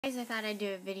Guys, I thought I'd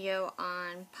do a video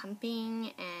on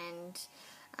pumping and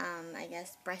I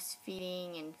guess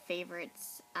breastfeeding and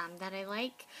favorites that I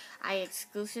like. I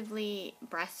exclusively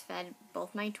breastfed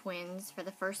both my twins for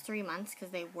the first 3 months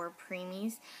because they were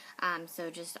preemies,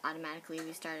 so just automatically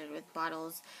we started with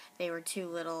bottles. They were too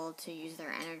little to use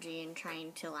their energy in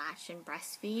trying to latch and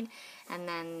breastfeed, and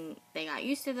then they got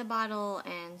used to the bottle,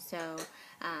 and so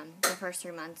the first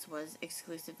 3 months was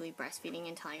exclusively breastfeeding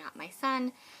until I got my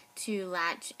son to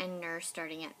latch and nurse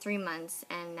starting at 3 months,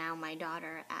 and now my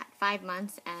daughter at 5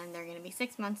 months, and they're going to be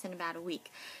 6 months in about a week.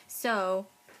 So,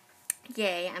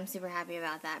 yay, I'm super happy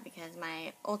about that because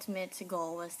my ultimate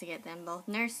goal was to get them both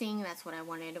nursing. That's what I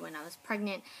wanted when I was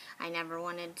pregnant. I never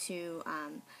wanted to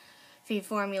feed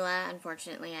formula.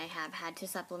 Unfortunately, I have had to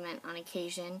supplement on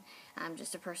occasion,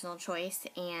 just a personal choice,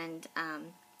 and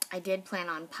I did plan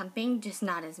on pumping, just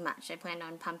not as much. I planned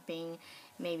on pumping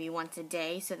maybe once a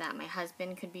day so that my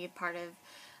husband could be a part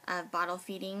of bottle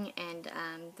feeding and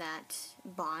that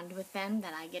bond with them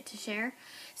that I get to share.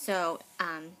 So,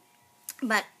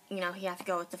 but, you know, you have to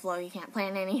go with the flow. You can't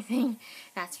plan anything,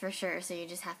 that's for sure, so you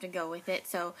just have to go with it.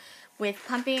 So, with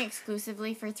pumping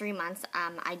exclusively for 3 months,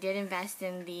 I did invest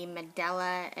in the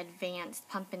Medela Advanced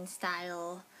Pump and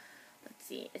Style. Let's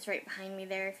see, it's right behind me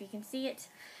there if you can see it.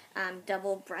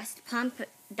 Double breast pump,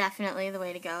 definitely the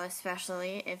way to go,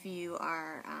 especially if you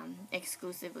are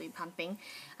exclusively pumping.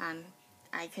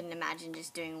 I couldn't imagine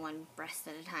just doing one breast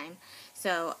at a time.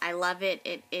 So I love it.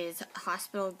 It is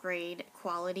hospital grade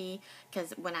quality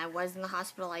because when I was in the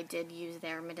hospital I did use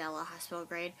their Medela hospital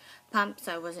grade pump,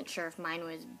 so I wasn't sure if mine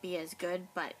would be as good,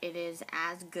 but it is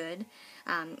as good,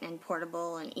 and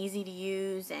portable and easy to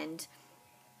use, and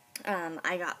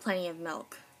I got plenty of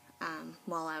milk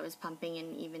while I was pumping,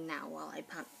 and even now while I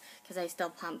pump, because I still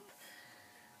pump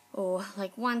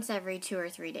like once every 2 or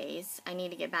 3 days. I need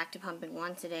to get back to pumping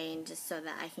once a day, and just so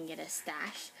that I can get a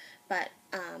stash. But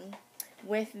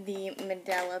with the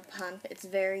Medela pump, it's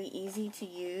very easy to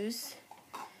use.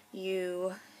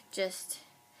 You just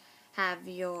have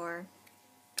your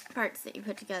parts that you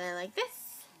put together like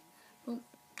this, boom,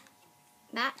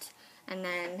 that, and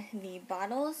then the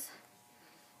bottles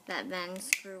that then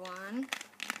screw on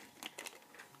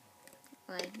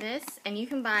like this. And you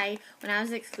can buy, when I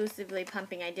was exclusively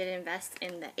pumping, I did invest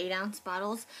in the 8-ounce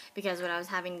bottles because what I was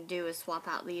having to do is swap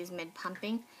out these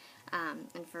mid-pumping,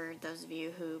 and for those of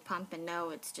you who pump and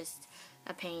know, it's just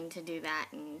a pain to do that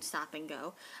and stop and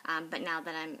go, but now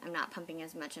that I'm not pumping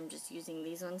as much, I'm just using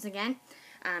these ones again.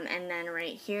 And then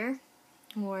right here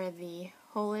where the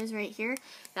hole is right here,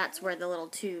 that's where the little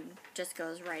tube just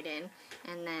goes right in,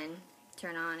 and then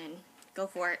turn on and go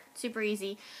for it. Super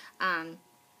easy.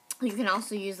 You can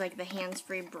also use like the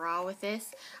hands-free bra with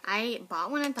this. I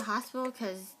bought one at the hospital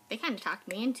because they kind of talked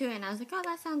me into it, and I was like, oh,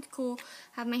 that sounds cool,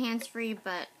 have my hands free,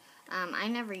 but I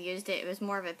never used it. It was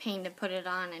more of a pain to put it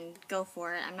on and go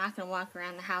for it. I'm not going to walk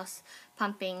around the house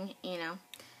pumping, you know.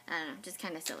 I don't know, just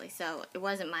kind of silly. So it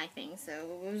wasn't my thing, so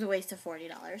it was a waste of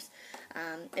 $40.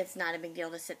 It's not a big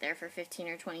deal to sit there for 15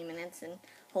 or 20 minutes and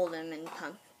hold them and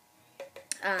pump.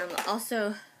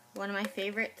 Also, one of my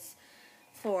favorites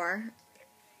for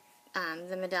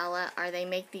the Medela are they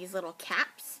make these little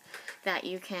caps that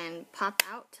you can pop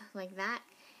out like that,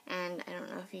 and I don't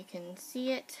know if you can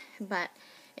see it, but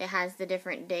it has the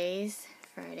different days: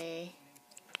 Friday,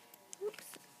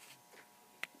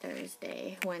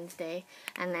 Thursday, Wednesday,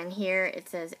 and then here it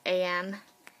says AM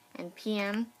and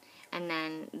PM, and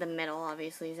then the middle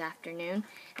obviously is afternoon,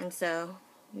 and so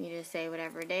you just say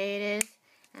whatever day it is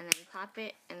and then pop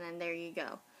it, and then there you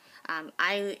go.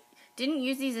 I didn't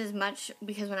use these as much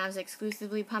because when I was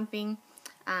exclusively pumping,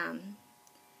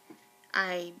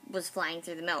 I was flying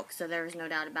through the milk, so there was no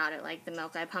doubt about it. Like the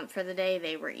milk I pumped for the day,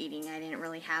 they were eating. I didn't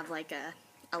really have like a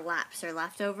lapse or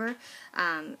leftover,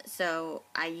 so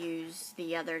I used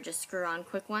the other just screw-on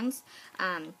quick ones.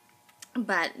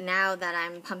 But now that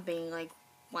I'm pumping like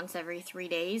once every 3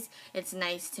 days, it's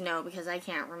nice to know because I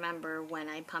can't remember when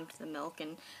I pumped the milk,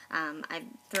 and I've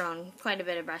thrown quite a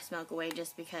bit of breast milk away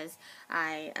just because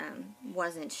I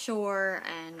wasn't sure,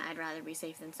 and I'd rather be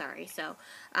safe than sorry. So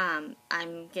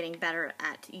I'm getting better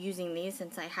at using these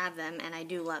since I have them, and I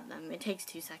do love them. It takes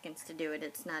 2 seconds to do it.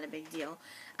 It's not a big deal.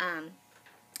 And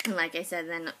like I said,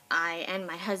 then I and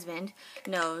my husband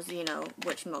knows, you know,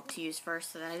 which milk to use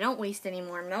first so that I don't waste any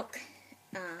more milk,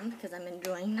 because I'm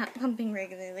enjoying not pumping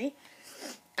regularly.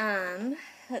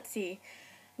 Let's see.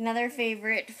 Another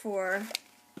favorite for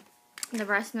the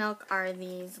breast milk are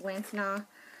these Lancena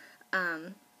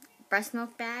breast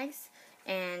milk bags.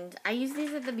 And I used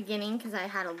these at the beginning because I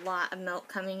had a lot of milk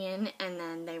coming in, and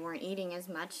then they weren't eating as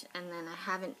much, and then I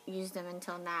haven't used them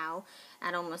until now.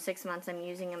 At almost 6 months, I'm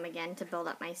using them again to build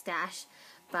up my stash.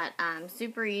 But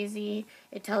super easy.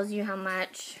 It tells you how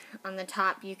much. On the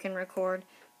top, you can record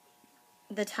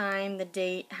the time, the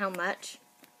date, how much.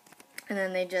 And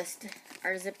then they just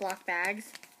are Ziploc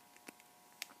bags,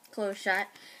 closed shut.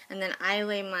 And then I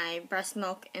lay my breast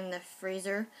milk in the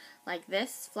freezer like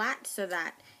this, flat, so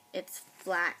that it's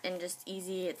flat and just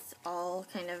easy. It's all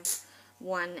kind of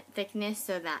one thickness,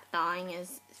 so that thawing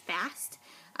is fast.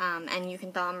 And you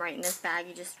can thaw them right in this bag.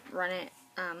 You just run it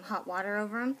hot water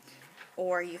over them,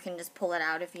 or you can just pull it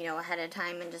out if you know ahead of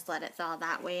time and just let it thaw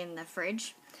that way in the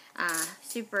fridge.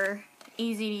 Super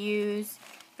easy to use,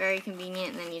 very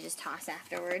convenient, and then you just toss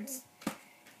afterwards.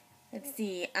 Let's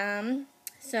see.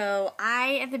 So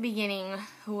I, at the beginning,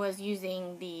 was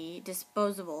using the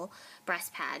disposable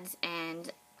breast pads,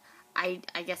 and I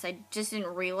guess I just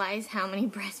didn't realize how many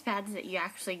breast pads that you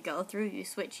actually go through. You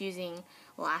switch using,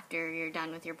 well, after you're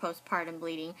done with your postpartum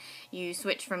bleeding, you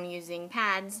switch from using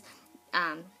pads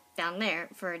down there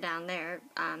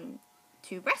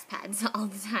to breast pads all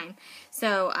the time.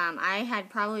 So I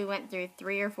had probably went through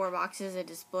 3 or 4 boxes of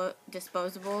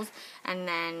disposables, and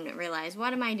then realized,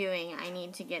 what am I doing? I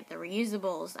need to get the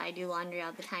reusables. I do laundry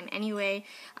all the time anyway.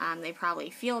 They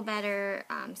probably feel better,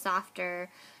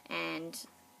 softer, and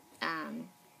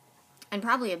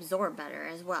probably absorb better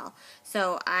as well.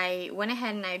 So I went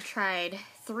ahead and I tried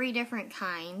 3 different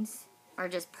kinds, or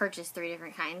just purchased 3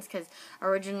 different kinds, because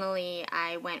originally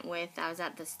I was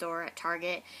at the store at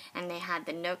Target, and they had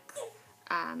the Nook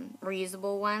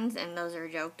reusable ones, and those are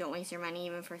a joke. Don't waste your money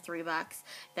even for $3.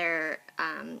 They're,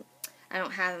 I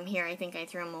don't have them here, I think I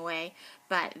threw them away,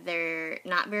 but they're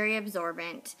not very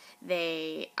absorbent.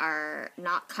 They are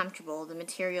not comfortable. The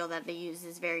material that they use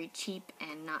is very cheap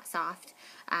and not soft,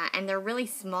 and they're really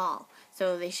small,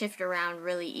 so they shift around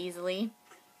really easily.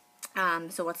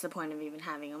 So what's the point of even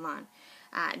having them on?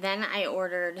 Then I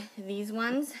ordered these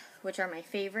ones, which are my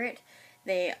favorite.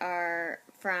 They are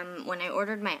from, when I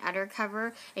ordered my udder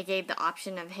cover, it gave the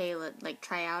option of, hey,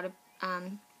 try out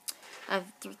a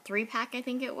 3-pack, I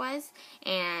think it was,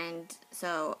 and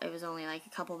so it was only like a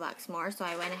couple bucks more, so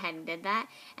I went ahead and did that,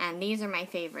 and these are my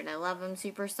favorite. I love them,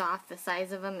 super soft. The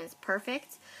size of them is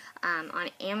perfect. On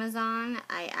Amazon,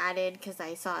 I added, because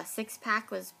I saw a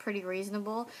 6-pack was pretty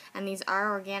reasonable, and these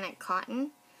are organic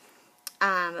cotton,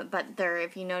 but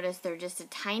if you notice, they're just a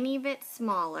tiny bit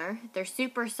smaller. They're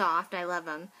super soft, I love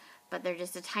them, but they're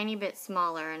just a tiny bit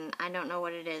smaller, and I don't know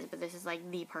what it is, but this is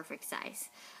like the perfect size.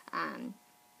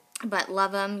 But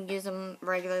love them, use them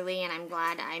regularly, and I'm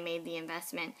glad I made the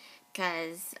investment,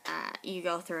 because you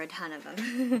go through a ton of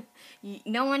them.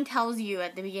 No one tells you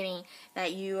at the beginning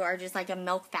that you are just like a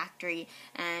milk factory,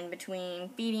 and between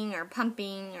feeding or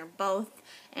pumping or both,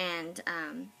 and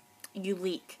you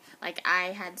leak. Like,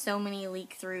 I had so many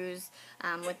leak-throughs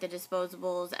with the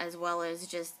disposables, as well as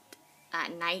just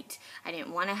at night. I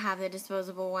didn't want to have the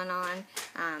disposable one on,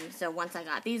 so once I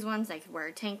got these ones, I could wear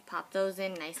a tank, pop those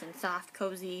in, nice and soft,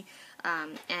 cozy,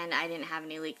 and I didn't have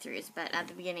any leak-throughs, but at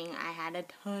the beginning, I had a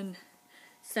ton.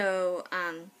 So,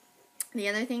 the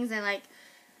other thing I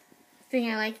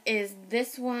like is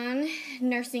this one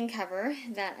nursing cover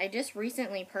that I just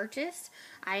recently purchased.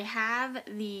 I have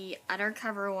the udder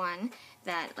cover one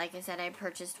that, like I said, I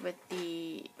purchased with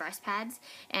the breast pads,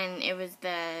 and it was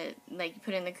you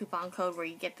put in the coupon code where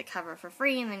you get the cover for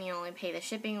free, and then you only pay the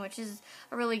shipping, which is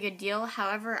a really good deal.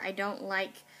 However, I don't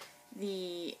like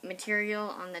the material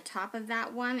on the top of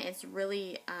that one. It's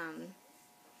really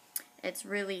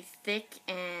thick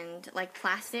and like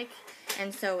plastic,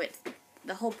 and so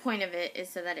the whole point of it is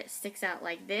so that it sticks out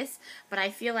like this, but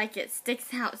I feel like it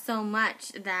sticks out so much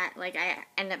that like I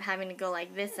end up having to go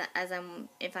like this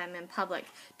if I'm in public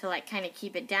to like kind of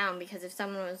keep it down, because if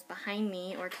someone was behind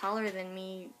me or taller than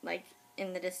me, like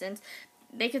in the distance,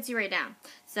 they could see right down.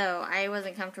 So I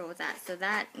wasn't comfortable with that. So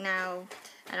that now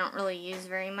I don't really use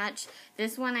very much.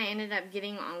 This one I ended up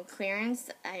getting on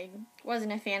clearance. I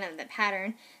wasn't a fan of the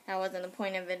pattern. That wasn't the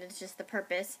point of it. It's just the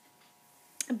purpose.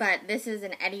 But this is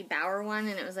an Eddie Bauer one,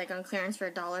 and it was like on clearance for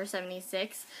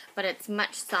 $1.76, but it's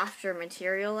much softer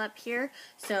material up here,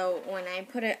 so when I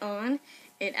put it on,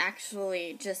 it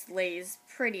actually just lays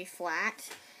pretty flat,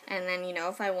 and then, you know,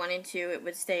 if I wanted to, it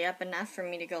would stay up enough for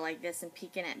me to go like this and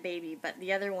peek in at baby, but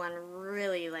the other one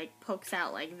really, like, pokes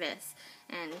out like this,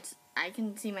 and I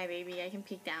can see my baby, I can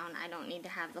peek down, I don't need to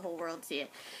have the whole world see it.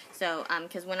 So,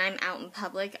 because when I'm out in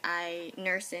public, I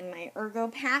nurse in my Ergo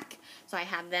pack, so I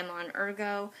have them on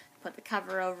Ergo, put the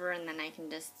cover over, and then I can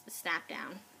just snap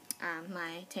down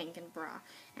my tank and bra,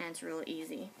 and it's real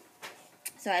easy.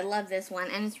 So I love this one,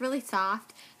 and it's really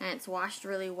soft, and it's washed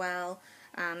really well.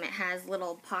 It has a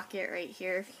little pocket right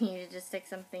here if you need to just stick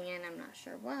something in. I'm not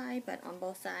sure why, but on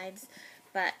both sides.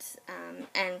 But,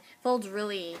 and folds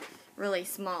really, really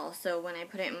small, so when I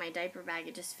put it in my diaper bag,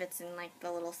 it just fits in like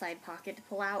the little side pocket to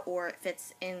pull out, or it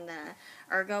fits in the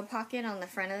ergo pocket on the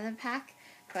front of the pack.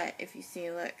 But if you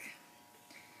see, look,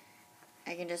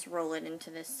 I can just roll it into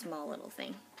this small little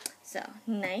thing. So,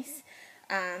 nice.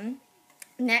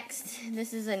 Next,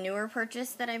 this is a newer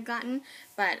purchase that I've gotten,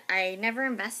 but I never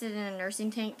invested in a nursing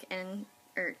tank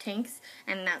or tanks,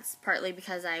 and that's partly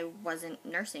because I wasn't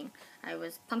nursing. I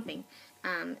was pumping.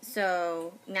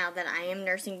 So now that I am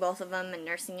nursing both of them and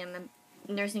nursing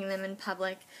them in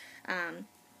public,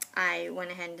 I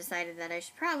went ahead and decided that I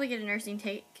should probably get a nursing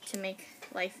tank to make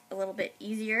life a little bit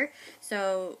easier.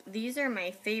 So these are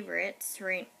my favorites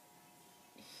right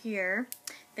here.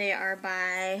 They are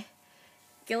by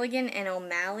Gilligan and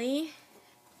O'Malley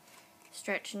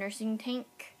Stretch Nursing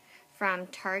Tank from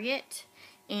Target,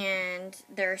 and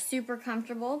they're super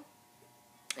comfortable.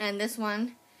 And this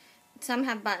one, some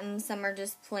have buttons, some are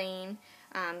just plain,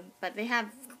 but they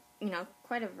have,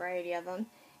 quite a variety of them.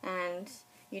 And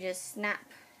you just snap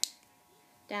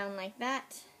down like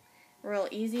that, real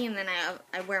easy. And then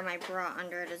I wear my bra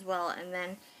under it as well, and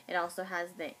then it also has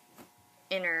the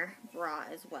inner bra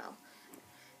as well.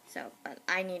 So, but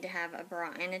I need to have a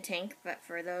bra and a tank, but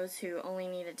for those who only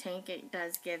need a tank, it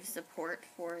does give support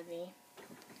for the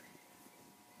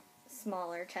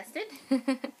smaller chested.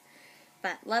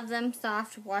 But love them,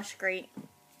 soft, wash great,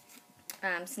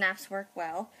 snaps work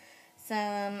well.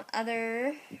 Some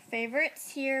other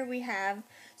favorites here we have,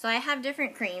 so I have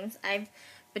different creams.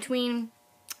 Between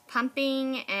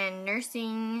pumping and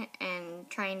nursing and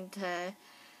trying to,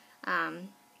 I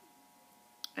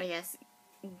guess,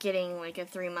 getting like a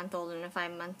 3-month-old and a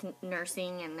 5-month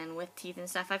nursing, and then with teeth and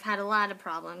stuff, I've had a lot of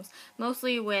problems,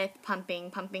 mostly with pumping.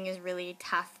 Pumping is really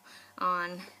tough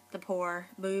on the poor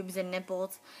boobs and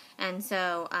nipples, and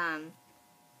so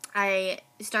I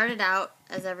started out,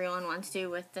 as everyone wants to,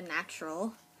 with the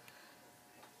natural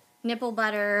nipple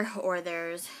butter, or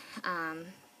there's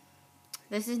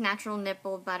this is natural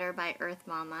nipple butter by Earth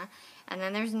Mama, and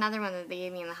then there's another one that they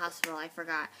gave me in the hospital, I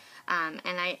forgot, and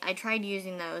I tried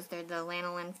using those. They're the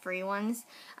lanolin free ones,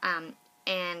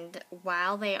 and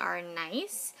while they are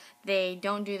nice, they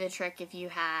don't do the trick if you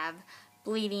have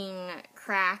bleeding,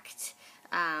 cracked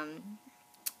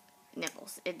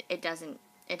nipples. It doesn't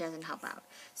help out.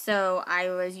 So I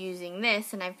was using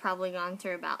this, and I've probably gone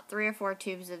through about 3 or 4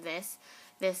 tubes of this.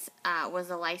 This was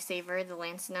a lifesaver, the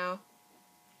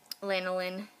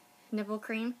lanolin nipple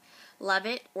cream. Love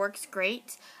it. Works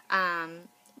great.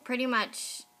 Pretty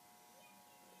much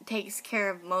takes care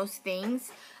of most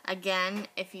things. Again,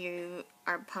 if you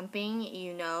are pumping,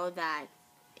 you know that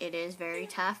it is very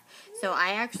tough. So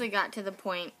I actually got to the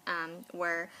point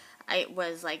where it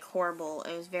was like horrible.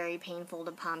 It was very painful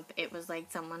to pump. It was like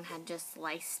someone had just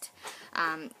sliced.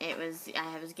 I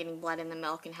was getting blood in the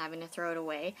milk and having to throw it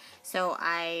away. So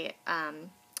I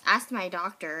asked my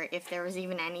doctor if there was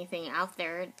even anything out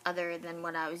there other than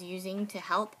what I was using to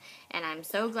help, and I'm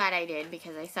so glad I did,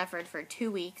 because I suffered for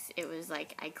 2 weeks. It was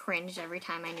like I cringed every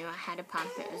time I knew I had to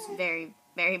pump. It was very,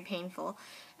 very painful.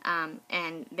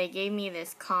 And they gave me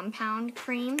this compound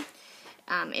cream.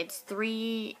 It's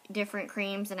 3 different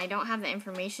creams, and I don't have the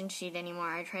information sheet anymore.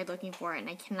 I tried looking for it, and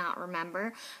I cannot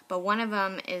remember. But one of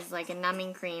them is like a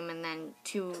numbing cream, and then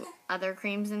 2 other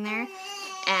creams in there.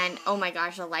 And, oh my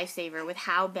gosh, a lifesaver. With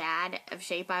how bad of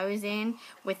shape I was in,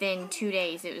 within 2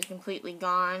 days, it was completely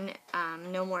gone.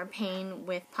 No more pain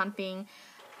with pumping.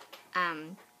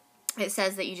 It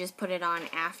says that you just put it on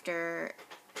after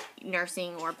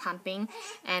nursing or pumping,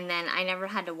 and then I never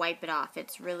had to wipe it off.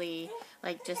 It's really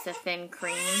like just a thin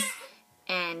cream,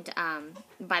 and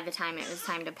by the time it was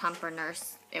time to pump or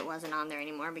nurse, it wasn't on there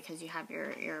anymore, because you have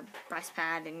your breast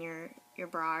pad and your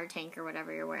bra or tank or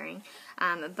whatever you're wearing.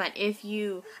 But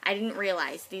I didn't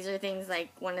realize, these are things like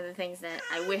one of the things that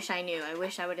I wish I knew. I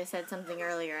wish I would have said something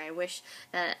earlier. I wish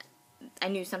that I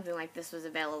knew something like this was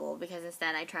available, because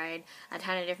instead I tried a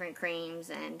ton of different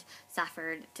creams and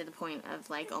suffered to the point of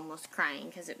like almost crying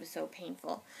because it was so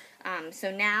painful.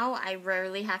 So now I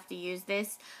rarely have to use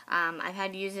this. I've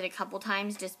had to use it a couple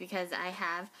times just because I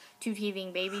have 2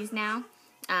 teething babies now.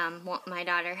 My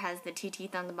daughter has the 2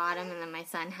 teeth on the bottom, and then my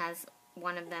son has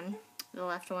one of them, the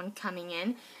left one, coming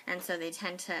in, and so they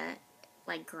tend to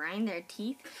like grind their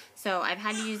teeth. So I've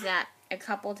had to use that a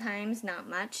couple times, not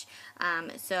much.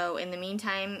 So in the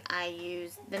meantime, I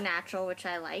use the natural, which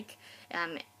I like.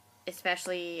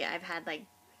 Especially I've had like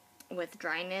with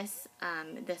dryness,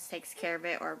 this takes care of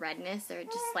it, or redness, or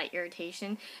just slight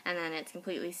irritation, and then it's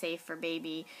completely safe for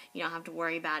baby. You don't have to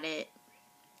worry about it.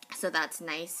 So that's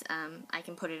nice. I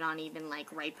can put it on even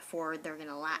like right before they're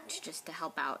gonna latch, just to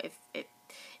help out if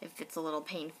it's a little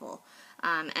painful.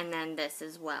 And then this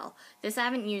as well. This I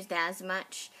haven't used as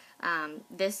much.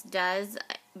 This does,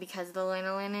 because of the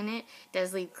lanolin in it,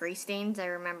 does leave grease stains. I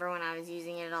remember when I was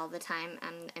using it all the time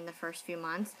in the first few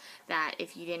months, that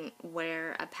if you didn't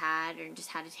wear a pad or just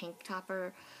had a tank top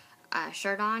or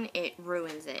shirt on, it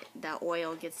ruins it. The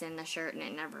oil gets in the shirt and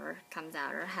it never comes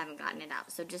out, or I haven't gotten it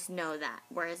out. So just know that.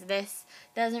 Whereas this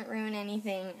doesn't ruin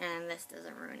anything, and this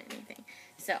doesn't ruin anything.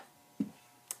 So,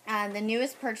 the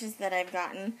newest purchase that I've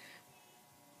gotten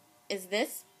is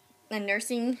this, a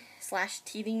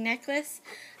nursing/teething necklace.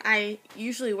 I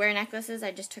usually wear necklaces.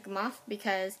 I just took them off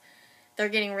because they're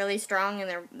getting really strong,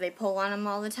 and they pull on them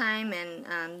all the time,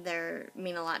 and they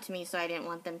mean a lot to me, so I didn't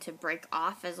want them to break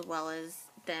off, as well as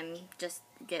them just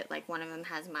get, like, one of them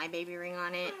has my baby ring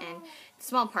on it, and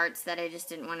small parts that I just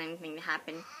didn't want anything to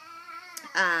happen.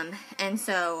 And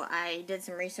so I did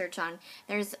some research on,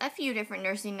 there's a few different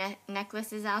nursing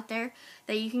necklaces out there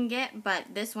that you can get, but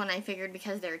this one I figured,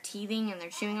 because they're teething and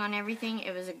they're chewing on everything,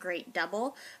 it was a great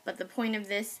double. But the point of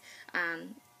this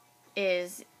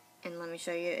is, and let me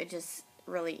show you, it just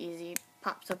really easy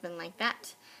pops open like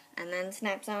that and then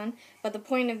snaps on. But the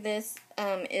point of this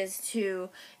is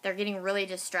they're getting really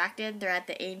distracted. They're at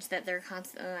the age that they're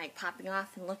constantly like popping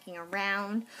off and looking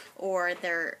around, or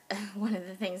one of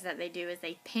the things that they do is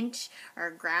they pinch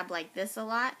or grab like this a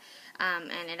lot,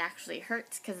 and it actually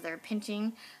hurts because they're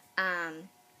pinching.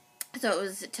 So it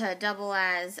was to double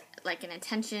as like an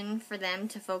attention for them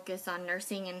to focus on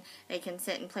nursing, and they can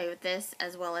sit and play with this,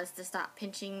 as well as to stop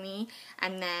pinching me.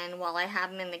 And then while I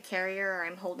have them in the carrier, or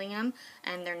I'm holding them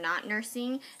and they're not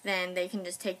nursing, then they can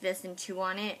just take this and chew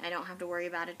on it. I don't have to worry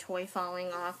about a toy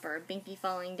falling off or a binky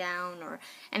falling down or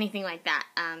anything like that.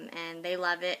 And they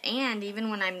love it. And even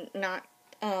when I'm not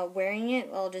wearing it,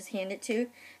 I'll just hand it to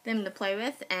them to play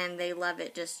with, and they love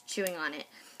it, just chewing on it.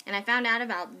 And I found out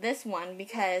about this one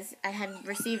because I had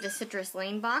received a Citrus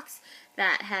Lane box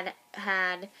that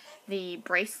had the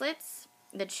bracelets,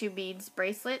 the Chew Beads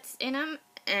bracelets in them.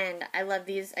 And I love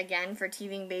these, again, for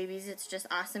teething babies. It's just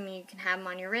awesome. You can have them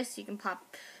on your wrist. You can pop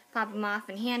them off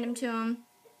and hand them to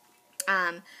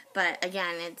them. But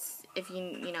again, it's, if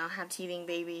you have teething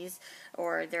babies,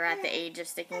 or they're at the age of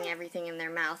sticking everything in their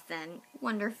mouth, then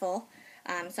wonderful.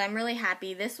 So I'm really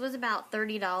happy. This was about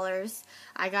 $30.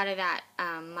 I got it at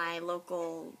my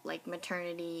local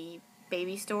maternity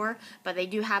baby store, but they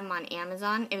do have them on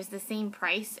Amazon. It was the same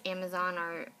price, Amazon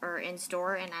or in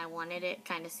store, and I wanted it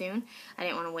kind of soon. I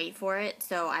didn't want to wait for it,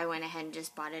 so I went ahead and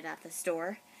just bought it at the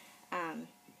store.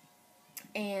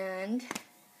 And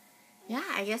yeah,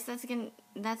 I guess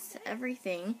that's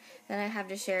everything that I have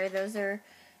to share. Those are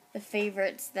the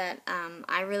favorites that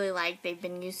I really like. They've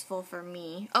been useful for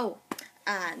me. Oh,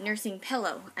 nursing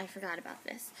pillow. I forgot about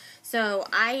this. So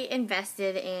I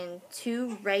invested in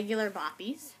 2 regular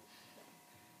boppies,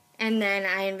 and then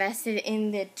I invested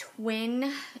in the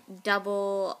twin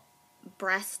double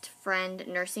breast friend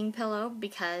nursing pillow,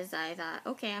 because I thought,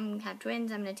 okay, I'm gonna have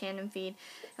twins, I'm gonna tandem feed.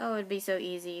 Oh, it'd be so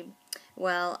easy.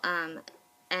 Well,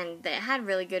 and they had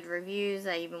really good reviews.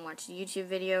 I even watched a YouTube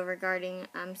video regarding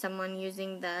someone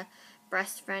using the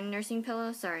Breast Friend nursing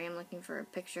pillow. Sorry, I'm looking for a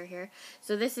picture here.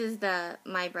 So this is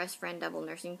my Breast Friend double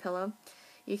nursing pillow.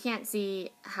 You can't see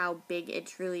how big it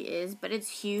truly is, but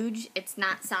it's huge. It's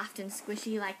not soft and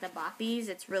squishy like the boppies.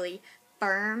 It's really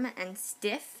firm and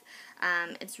stiff.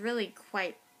 It's really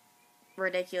quite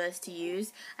ridiculous to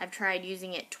use. I've tried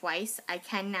using it twice. I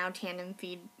can now tandem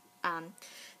feed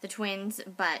the twins,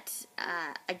 but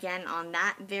again, on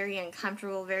that, very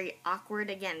uncomfortable, very awkward.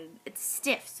 Again, it's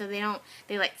stiff, so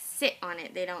they like sit on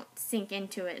it. They don't sink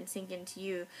into it and sink into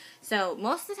you. So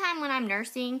most of the time when I'm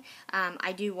nursing,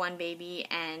 I do one baby,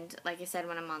 and like I said,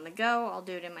 when I'm on the go, I'll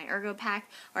do it in my Ergo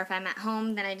Pack, or if I'm at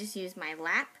home, then I just use my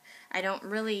lap. I don't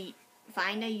really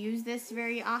find I use this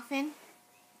very often.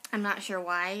 I'm not sure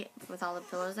why, with all the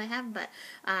pillows I have, but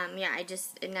yeah,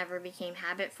 it never became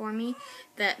habit for me.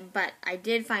 But I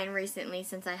did find recently,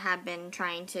 since I have been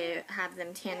trying to have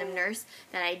them tandem nurse,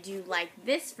 that I do like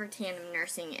this for tandem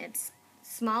nursing. It's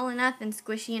small enough and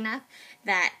squishy enough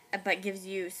but gives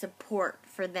you support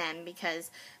for them, because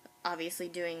obviously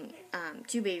doing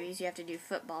 2 babies, you have to do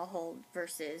football hold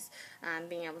versus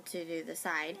being able to do the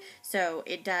side. So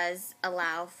it does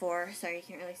allow for, sorry you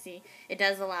can't really see, it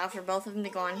does allow for both of them to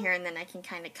go on here, and then I can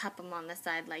kind of cup them on the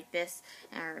side like this,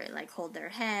 or like hold their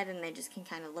head, and they just can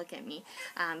kind of look at me.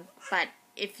 But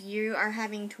if you are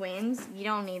having twins, you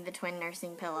don't need the twin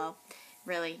nursing pillow.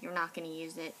 Really, you're not going to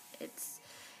use it.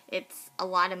 It's a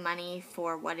lot of money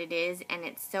for what it is, and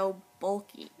it's so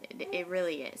bulky. It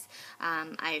really is.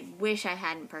 I wish I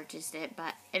hadn't purchased it,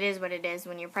 but it is what it is.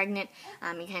 When you're pregnant,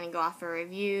 you kind of go off for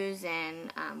reviews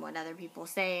and what other people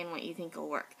say and what you think will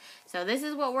work. So this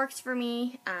is what works for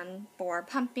me for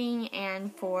pumping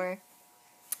and for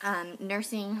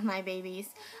nursing my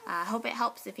babies. I hope it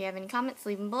helps. If you have any comments,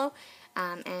 leave them below.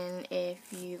 And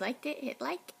if you liked it, hit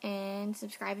like and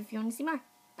subscribe if you want to see more.